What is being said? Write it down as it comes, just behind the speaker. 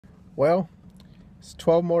Well, it's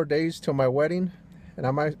 12 more days till my wedding, and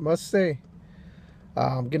I must say,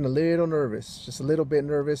 I'm getting a little nervous, just a little bit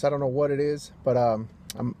nervous. I don't know what it is, but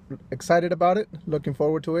I'm excited about it, looking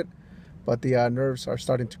forward to it, but the nerves are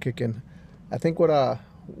starting to kick in. I think what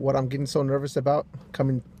I'm getting so nervous about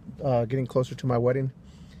getting closer to my wedding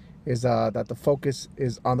is that the focus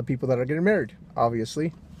is on the people that are getting married,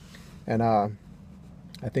 obviously, and I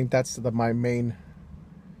think that's the main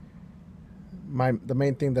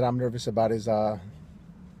thing that I'm nervous about is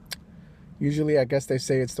usually I guess they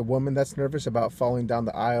say it's the woman that's nervous about falling down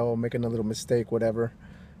the aisle, making a little mistake, whatever.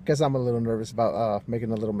 I guess I'm a little nervous about making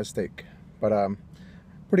a little mistake, but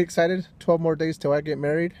pretty excited. 12 more days till I get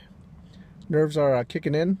married. Nerves are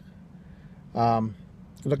kicking in.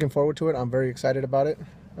 Looking forward to it. I'm very excited about it.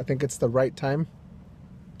 I think it's the right time.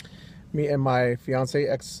 Me and my fiance,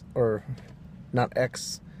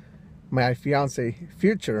 my fiance,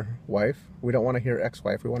 future wife. We don't want to hear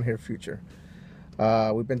ex-wife. We want to hear future.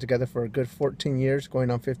 We've been together for a good 14 years, going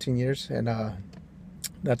on 15 years, and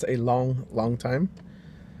that's a long time.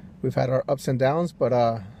 We've had our ups and downs, but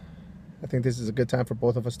I think this is a good time for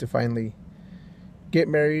both of us to finally get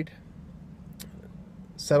married,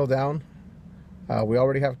 settle down. We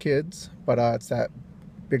already have kids, but it's that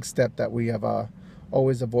big step that we have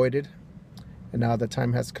always avoided, and now the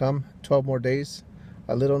time has come. 12 more days.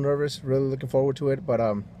 A little nervous, really looking forward to it, but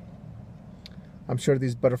I'm sure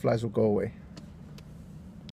these butterflies will go away.